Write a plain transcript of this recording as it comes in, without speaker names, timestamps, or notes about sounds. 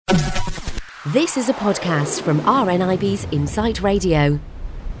This is a podcast from RNIB's Insight Radio.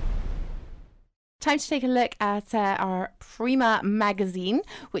 Time to take a look at our Prima magazine,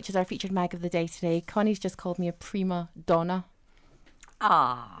 which is our featured mag of the day today. Connie's just called me a prima donna.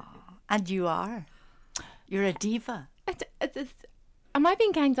 And you are. You're a diva. Am I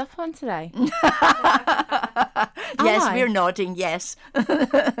being ganged up on today? Yes, we're nodding, yes.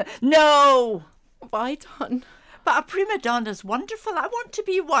 No! Why done? But a prima donna's wonderful. I want to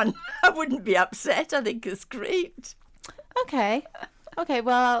be one. I wouldn't be upset. I think it's great. Okay.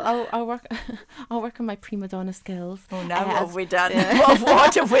 Well, I'll work. I'll work on my prima donna skills. Oh, now what have we done?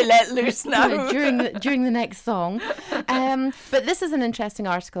 What have we let loose now? during the next song. But this is an interesting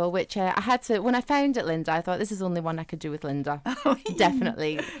article, which I had to. When I found it, Linda, I thought this is the only one I could do with Linda.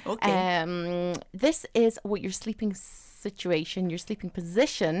 Definitely. Okay. This is what your sleeping situation, your sleeping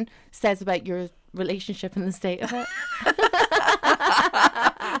position says about your relationship and the state of it.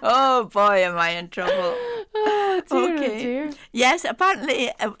 Oh boy, am I in trouble. Oh, dear, Okay. oh dear. Yes,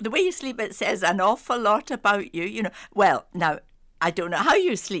 apparently the way you sleep, it says an awful lot about you. You know, well, now, I don't know how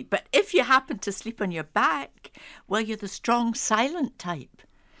you sleep, but if you happen to sleep on your back, well, you're the strong, silent type.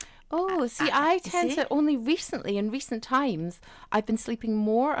 Oh, see, I tend see? to only recently, in recent times, I've been sleeping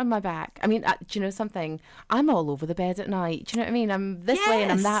more on my back. I mean, do you know something? I'm all over the bed at night. Do you know what I mean? I'm this way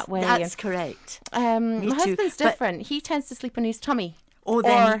and I'm that way. That's correct. My too. husband's But- different. He tends to sleep on his tummy Oh,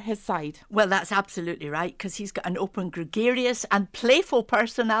 then or his side. Well, that's absolutely right, because he's got an open, gregarious and playful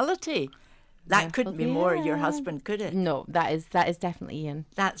personality. That couldn't be more your Yeah. husband, could it? No, that is definitely Ian.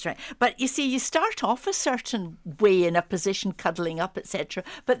 That's right. But you see, you start off a certain way in a position, cuddling up, etc.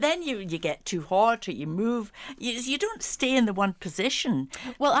 But then you get too hot or you move. You don't stay in the one position.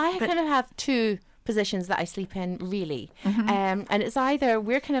 Well, I kind of have two positions that I sleep in, really. Mm-hmm. And it's either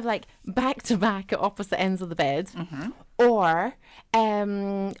we're kind of like back to back at opposite ends of the bed, Mm-hmm. or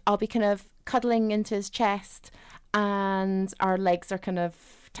I'll be kind of cuddling into his chest and our legs are kind of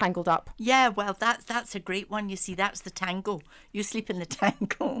tangled up. Yeah, well, that's a great one. You see, that's the tango. You sleep in the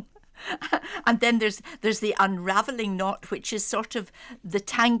tango. And then there's the unraveling knot, which is sort of the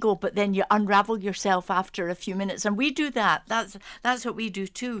tango, but then you unravel yourself after a few minutes. And we do that. That's what we do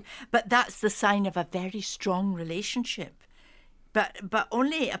too. But that's the sign of a very strong relationship. But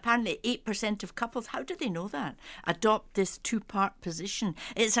only apparently 8% of couples, how do they know that, adopt this two-part position?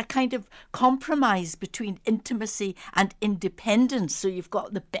 It's a kind of compromise between intimacy and independence. So you've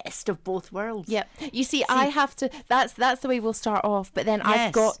got the best of both worlds. Yep. You see, I have to, that's the way we'll start off. But then I've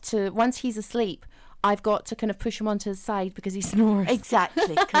Yes. got to, once he's asleep, I've got to kind of push him onto his side because he snores.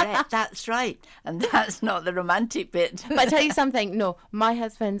 Exactly, correct. That's right. And that's not the romantic bit. But I tell you something, no, my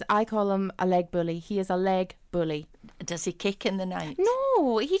husband, I call him a leg bully. He is a leg bully. Does he kick in the night?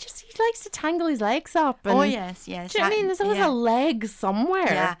 No, he likes to tangle his legs up. And, Oh, yes, yes. do you know what I mean? There's always a leg somewhere.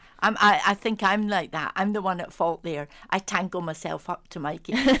 Yeah, I think I'm like that. I'm the one at fault there. I tangle myself up to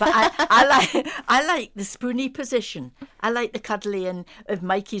Mikey, but I like the spoony position. I like the cuddly and if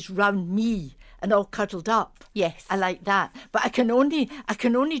Mikey's round me and all cuddled up. Yes. I like that, but I can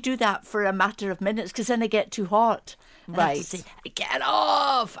only do that for a matter of minutes because then I get too hot. And I have to Right. say, get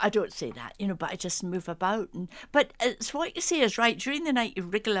off. I don't say that, but I just move about. But it's what you say is right. During the night, you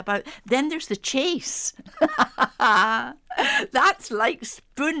wriggle about. Then there's the chase. That's like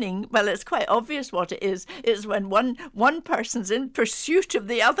spooning. Well, it's quite obvious what it is. It's when one person's in pursuit of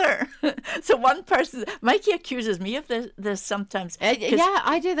the other. So one person, Mikey accuses me of this sometimes. 'Cause- Yeah,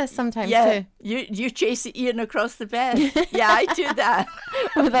 I do this sometimes yeah, too. you chase Ian across the bed. Yeah, I do that.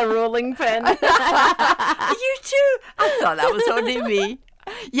 With a rolling pin. You too? I thought that was only me.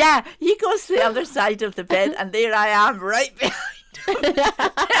 Yeah, he goes to the other side of the bed and there I am right behind him.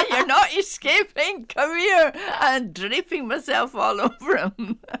 You're not escaping. Come here. And draping myself all over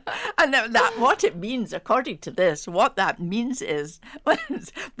him. And that what it means, according to this, what that means is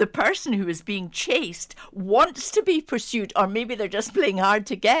the person who is being chased wants to be pursued, or maybe they're just playing hard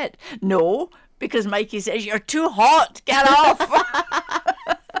to get. No, because Mikey says, you're too hot. Get off.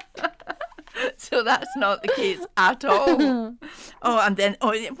 So that's not the case at all. Oh, and then,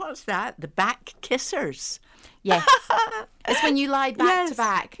 what's that? The back kissers. Yes. It's when you lie back to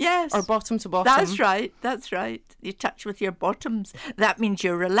back. Yes. Or bottom to bottom. That's right. That's right. You touch with your bottoms. That means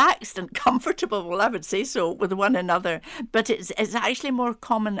you're relaxed and comfortable. Well, I would say so with one another. But it's actually more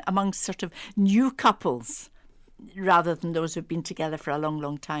common amongst sort of new couples rather than those who've been together for a long,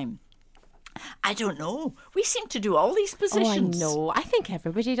 long time. I don't know. We seem to do all these positions. Oh, I know. I think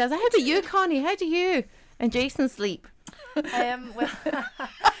everybody does. How about you, Connie? How do you and Jason sleep? Well,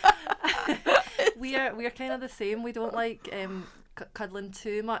 we are kind of the same. We don't like cuddling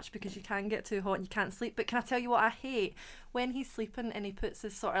too much because you can get too hot and you can't sleep. But can I tell you what I hate? When he's sleeping and he puts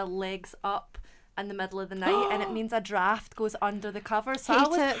his sort of legs up in the middle of the night and it means a draft goes under the cover, so I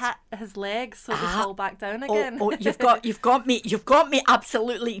always hit his legs so they fall back down again. You've got me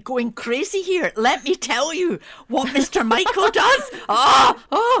absolutely going crazy here. Let me tell you what Mr. Michael does.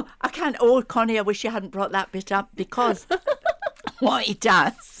 I can't. Oh, Connie, I wish you hadn't brought that bit up, because what he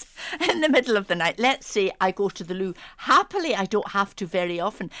does in the middle of the night, let's say I go to the loo. Happily, I don't have to very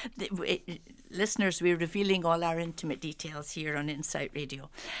often. Listeners, we're revealing all our intimate details here on Insight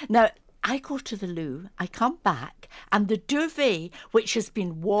Radio. Now, I go to the loo, I come back, and the duvet, which has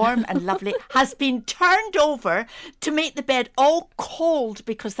been warm and lovely, has been turned over to make the bed all cold,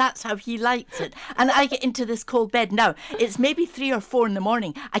 because that's how he likes it. And I get into this cold bed. Now, it's maybe 3 or 4 in the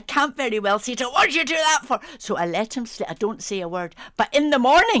morning. I can't very well say to him, what did you do that for? So I let him sleep. I don't say a word. But in the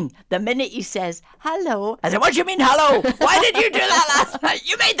morning, the minute he says, hello, I say, what do you mean, hello? Why did you do that last night?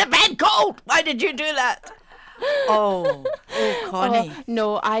 You made the bed cold. Why did you do that? Oh, Connie. Oh,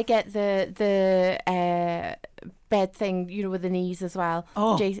 no, I get the bed thing, you know, with the knees as well.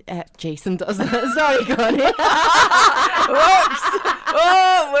 Oh. Jason does it. Sorry, Connie. Whoops.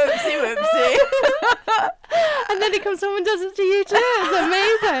 Oh, whoopsie. And then he comes home and does it to you too. It's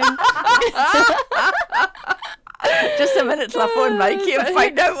amazing. Just a minute till I phone Mikey and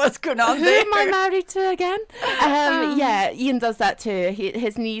find out what's going on Who there. am I married to again? Yeah, Ian does that too.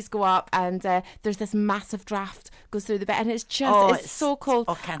 His knees go up and there's this massive draft goes through the bed, and it's just it's so cold.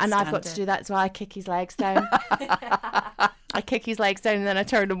 And I've got to do that, so I kick his legs down. I kick his legs down and then I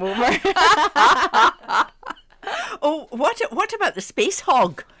turn him over. Oh, what about the space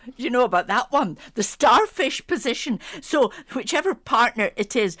hog? You know about that one? The starfish position. So whichever partner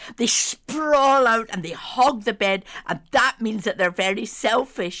it is, they sprawl out and they hog the bed, and that means that they're very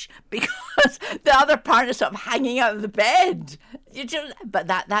selfish, because the other partner's sort of hanging out of the bed. But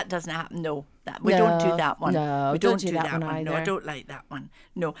that doesn't happen. No. We don't do that one. No, we don't do that one either. No, I don't like that one.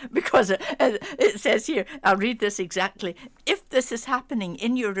 No, because it says here, I'll read this exactly. If this is happening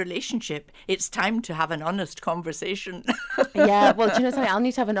in your relationship, it's time to have an honest conversation. Yeah, well, do you know something? I'll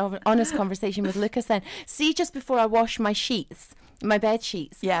need to have an honest conversation with Lucas then. See, just before I wash my sheets, my bed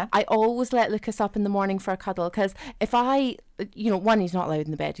sheets, yeah, I always let Lucas up in the morning for a cuddle, because if I, you know, one, he's not allowed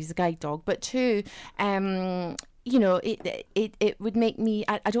in the bed, he's a guide dog, but two, you know, it would make me,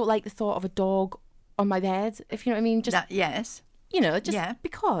 I don't like the thought of a dog on my bed, if you know what I mean. Just yes. You know, just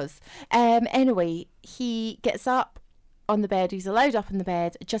because. Anyway, he gets up on the bed, he's allowed up in the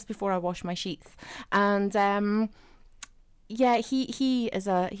bed just before I wash my sheets. And yeah, he's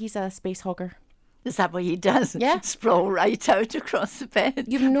a space hogger. Is that what he does? Yeah. Sprawl right out across the bed.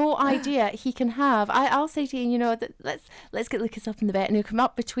 You've no idea. He can have, I'll say to Ian, you know, that let's get Lucas up in the bed, and he'll come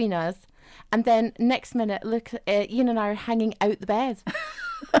up between us. And then next minute, look, Ian and I are hanging out the bed.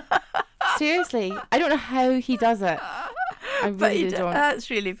 Seriously, I don't know how he does it. I really don't. That's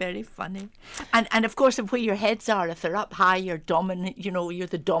really very funny. And of course, where your heads are, if they're up high, you're dominant. You know, you're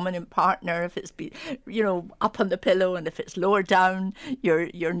the dominant partner. If it's up on the pillow, and if it's lower down,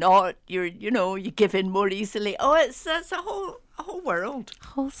 you're not. You give in more easily. Oh, that's a whole world. A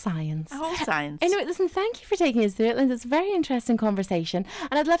whole science. Anyway, listen, thank you for taking us through it, Linda. It's a very interesting conversation,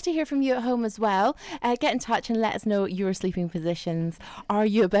 and I'd love to hear from you at home as well. Get in touch and let us know your sleeping positions. Are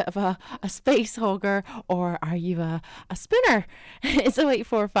you a bit of a space hogger, or are you a spooner? It's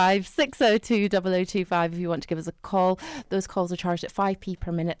 0845 602 0025 if you want to give us a call. Those calls are charged at 5p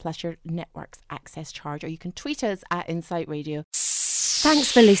per minute plus your network's access charge, or you can tweet us at Insight Radio.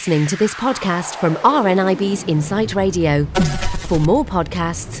 Thanks for listening to this podcast from RNIB's Insight Radio. For more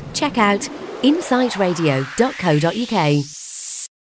podcasts, check out insightradio.co.uk.